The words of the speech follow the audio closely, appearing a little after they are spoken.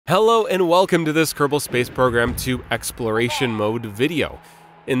Hello and welcome to this Kerbal Space Program 2 Exploration Mode video.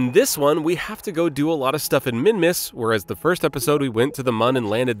 In this one, we have to go do a lot of stuff in Minmus, whereas the first episode we went to the Mun and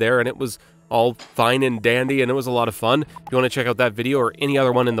landed there and it was all fine and dandy and it was a lot of fun. If you want to check out that video or any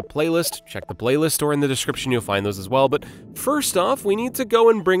other one in the playlist, check the playlist or in the description you'll find those as well. But first off, we need to go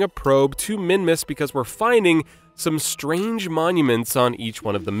and bring a probe to Minmus because we're finding some strange monuments on each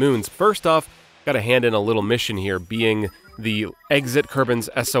one of the moons. First off, gotta hand in a little mission here, being the exit Kerbin's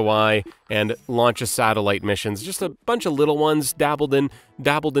SOI and launch a satellite missions. Just a bunch of little ones dabbled in,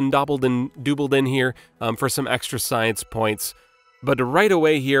 doobled in here for some extra science points. But right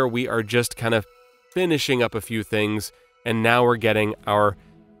away here, we are just kind of finishing up a few things, and now we're getting our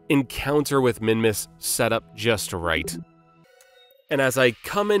encounter with Minmus set up just right. And as I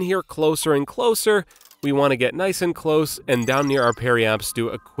come in here closer and closer, we want to get nice and close, and down near our periaps do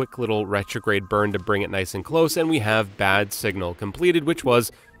a quick little retrograde burn to bring it nice and close, and we have bad signal completed, which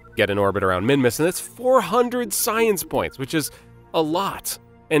was get an orbit around Minmus, and that's 400 science points, which is a lot.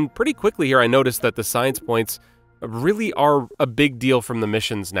 And pretty quickly here I noticed that the science points really are a big deal from the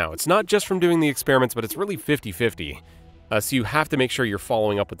missions now. It's not just from doing the experiments, but it's really 50-50. So you have to make sure you're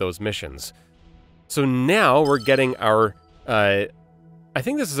following up with those missions. So now we're getting our I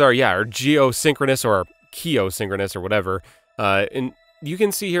think this is our geosynchronous or geosynchronous or whatever. And you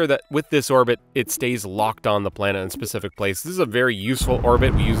can see here that with this orbit, it stays locked on the planet in a specific place. This is a very useful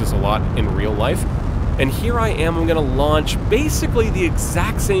orbit. We use this a lot in real life. And here I am, I'm gonna launch basically the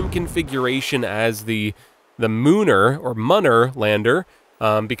exact same configuration as the Mooner or Munner lander,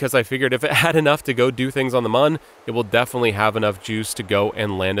 because I figured if it had enough to go do things on the Mun, it will definitely have enough juice to go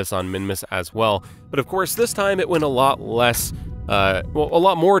and land us on Minmus as well. But of course, this time it went a lot less a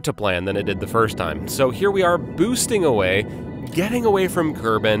lot more to plan than it did the first time. So here we are boosting away, getting away from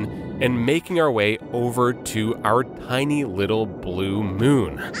Kerbin, and making our way over to our tiny little blue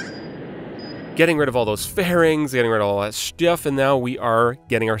moon. Getting rid of all those fairings, getting rid of all that stuff, and now we are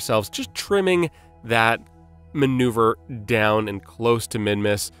getting ourselves just trimming that maneuver down and close to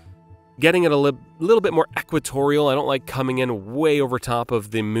Minmus, getting it a little bit more equatorial. I don't like coming in way over top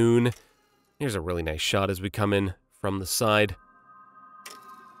of the moon. Here's a really nice shot as we come in from the side.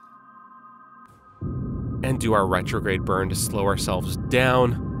 And do our retrograde burn to slow ourselves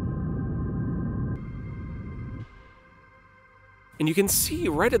down. And you can see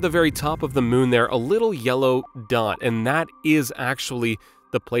right at the very top of the moon there, a little yellow dot, and that is actually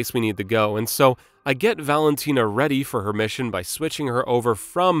the place we need to go. And so I get Valentina ready for her mission by switching her over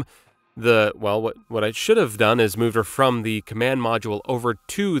from the, well, what I should have done is moved her from the command module over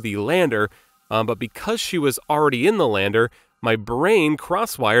to the lander, but because she was already in the lander, my brain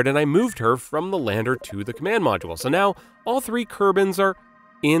crosswired and I moved her from the lander to the command module. So now all three Kerbins are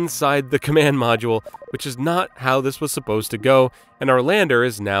inside the command module, which is not how this was supposed to go, and our lander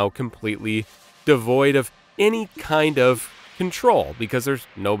is now completely devoid of any kind of control because there's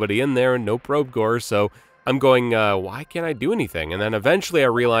nobody in there and no probe cores. So I'm going, why can't I do anything? And then eventually I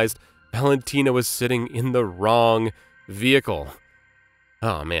realized Valentina was sitting in the wrong vehicle.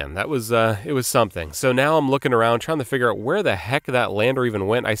 Oh man, that was, it was something. So now I'm looking around trying to figure out where the heck that lander even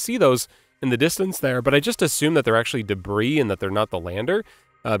went. I see those in the distance there, but I just assume that they're actually debris and that they're not the lander,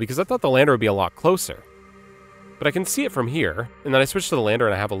 because I thought the lander would be a lot closer. But I can see it from here, and then I switch to the lander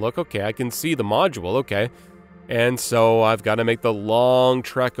and I have a look. Okay, I can see the module, okay. And so I've got to make the long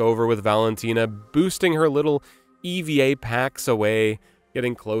trek over with Valentina, boosting her little EVA packs away,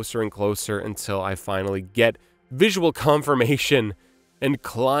 getting closer and closer until I finally get visual confirmation and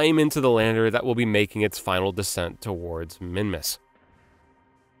climb into the lander that will be making its final descent towards Minmus.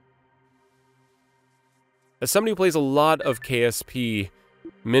 As somebody who plays a lot of KSP,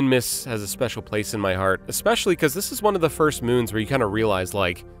 Minmus has a special place in my heart, especially because this is one of the first moons where you kind of realize,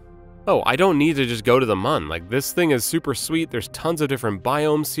 like, oh, I don't need to just go to the Mun. Like, this thing is super sweet. There's tons of different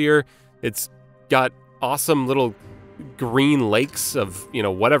biomes here. It's got awesome little green lakes of, you know,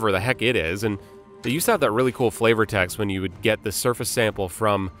 whatever the heck it is, and they used to have that really cool flavor text when you would get the surface sample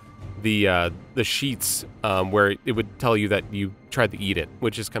from the sheets, where it would tell you that you tried to eat it,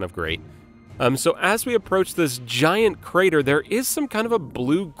 which is kind of great. So as we approach this giant crater, there is some kind of a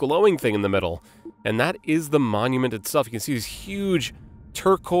blue glowing thing in the middle, and that is the monument itself. You can see this huge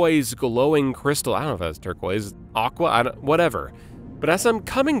turquoise glowing crystal. I don't know if that's turquoise, aqua, whatever. But as I'm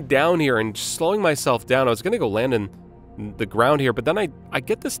coming down here and slowing myself down, I was going to go land in the ground here, but then I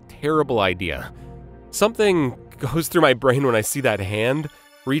get this terrible idea. Something goes through my brain when I see that hand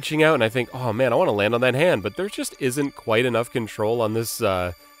reaching out, and I think, oh man, I want to land on that hand, but there just isn't quite enough control on this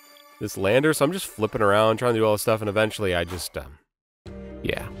this lander, so I'm just flipping around, trying to do all this stuff, and eventually I just,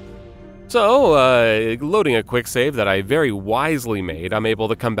 yeah. So, loading a quick save that I very wisely made, I'm able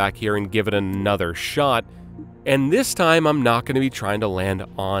to come back here and give it another shot. And this time, I'm not going to be trying to land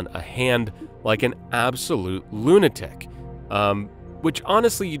on a hand like an absolute lunatic. Which,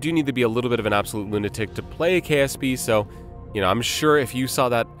 honestly, you do need to be a little bit of an absolute lunatic to play a KSP, so, I'm sure if you saw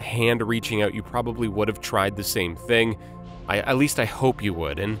that hand reaching out, you probably would have tried the same thing. At least I hope you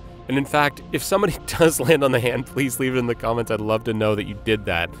would. And in fact, if somebody does land on the hand, please leave it in the comments. I'd love to know that you did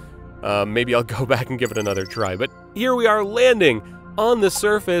that. Maybe I'll go back and give it another try. But here we are landing on the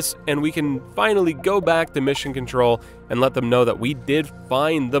surface, and we can finally go back to mission control and let them know that we did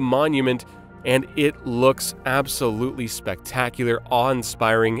find the monument, and it looks absolutely spectacular,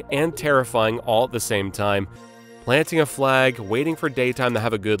 awe-inspiring, and terrifying all at the same time. Planting a flag, waiting for daytime to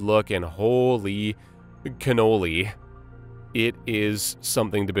have a good look, and holy cannoli, it is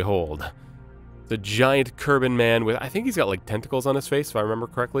something to behold. The giant Kerbin man with, I think he's got like tentacles on his face, if I remember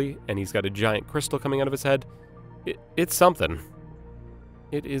correctly, and he's got a giant crystal coming out of his head. It's something.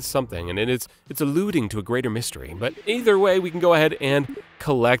 It is something, and it's alluding to a greater mystery. But either way, we can go ahead and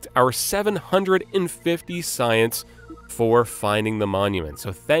collect our 750 science for finding the monument.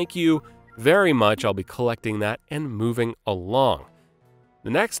 So thank you very much. I'll be collecting that and moving along. The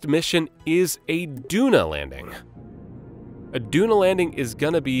next mission is a Duna landing. A Duna landing is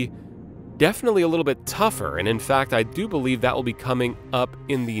going to be definitely a little bit tougher, and in fact, I do believe that will be coming up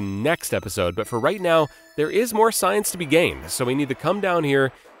in the next episode. But for right now, there is more science to be gained, so we need to come down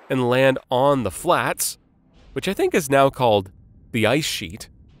here and land on the flats, which I think is now called the ice sheet,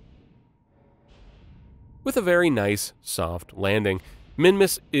 with a very nice, soft landing.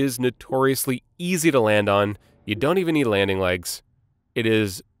 Minmus is notoriously easy to land on. You don't even need landing legs. It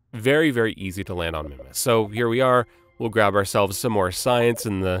is very, very easy to land on Minmus. So here we are. We'll grab ourselves some more science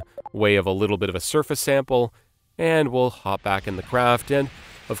in the way of a little bit of a surface sample, and we'll hop back in the craft, and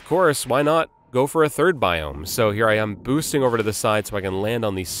of course, why not go for a third biome? So here I am boosting over to the side so I can land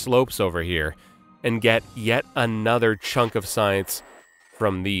on these slopes over here and get yet another chunk of science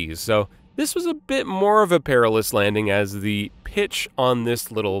from these. So this was a bit more of a perilous landing, as the pitch on this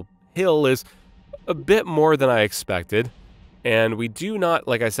little hill is a bit more than I expected, and we do not,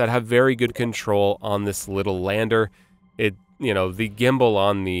 like I said, have very good control on this little lander. The gimbal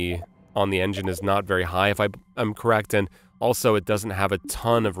on the engine is not very high, if I'm correct, and also it doesn't have a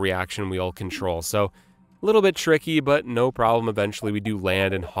ton of reaction wheel control. So a little bit tricky, but no problem. Eventually we do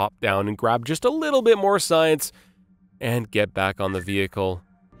land and hop down and grab just a little bit more science and get back on the vehicle.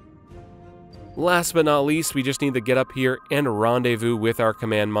 Last but not least, we just need to get up here and rendezvous with our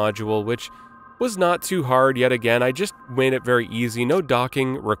command module, which was not too hard yet again. I just made it very easy, no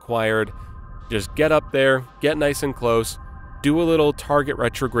docking required. Just get up there, get nice and close, do a little target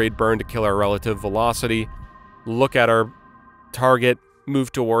retrograde burn to kill our relative velocity, look at our target,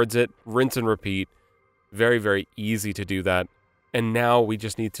 move towards it, rinse and repeat. Very, very easy to do that. And now we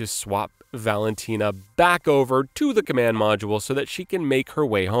just need to swap Valentina back over to the command module so that she can make her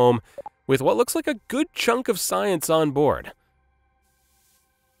way home with what looks like a good chunk of science on board.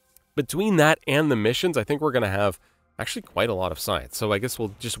 Between that and the missions, I think we're going to have actually quite a lot of science. So I guess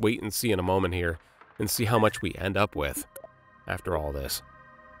we'll just wait and see in a moment here and see how much we end up with after all this.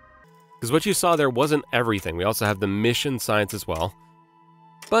 Because what you saw there wasn't everything. We also have the mission science as well.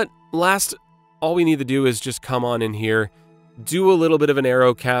 But last, all we need to do is just come on in here, do a little bit of an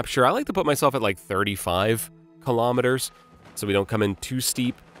aero capture. I like to put myself at like 35 kilometers so we don't come in too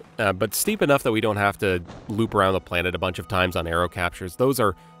steep, but steep enough that we don't have to loop around the planet a bunch of times on aero captures. Those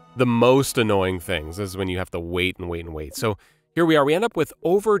are the most annoying things, is when you have to wait and wait and wait. So here we are. We end up with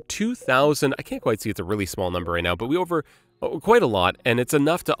over 2,000. I can't quite see, it's a really small number right now, but we over quite a lot, and it's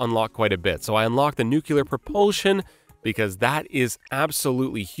enough to unlock quite a bit. So I unlocked the nuclear propulsion because that is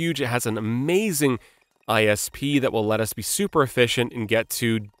absolutely huge. It has an amazing ISP that will let us be super efficient and get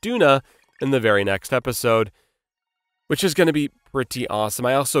to Duna in the very next episode, which is going to be pretty awesome.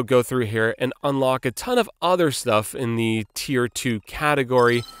 I also go through here and unlock a ton of other stuff in the tier 2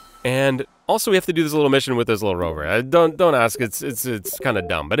 category, and also we have to do this little mission with this little rover. Don't ask, it's kind of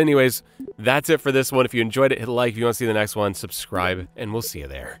dumb. But anyways, that's it for this one. If you enjoyed it, hit a like. If you want to see the next one, subscribe, and we'll see you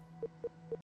there.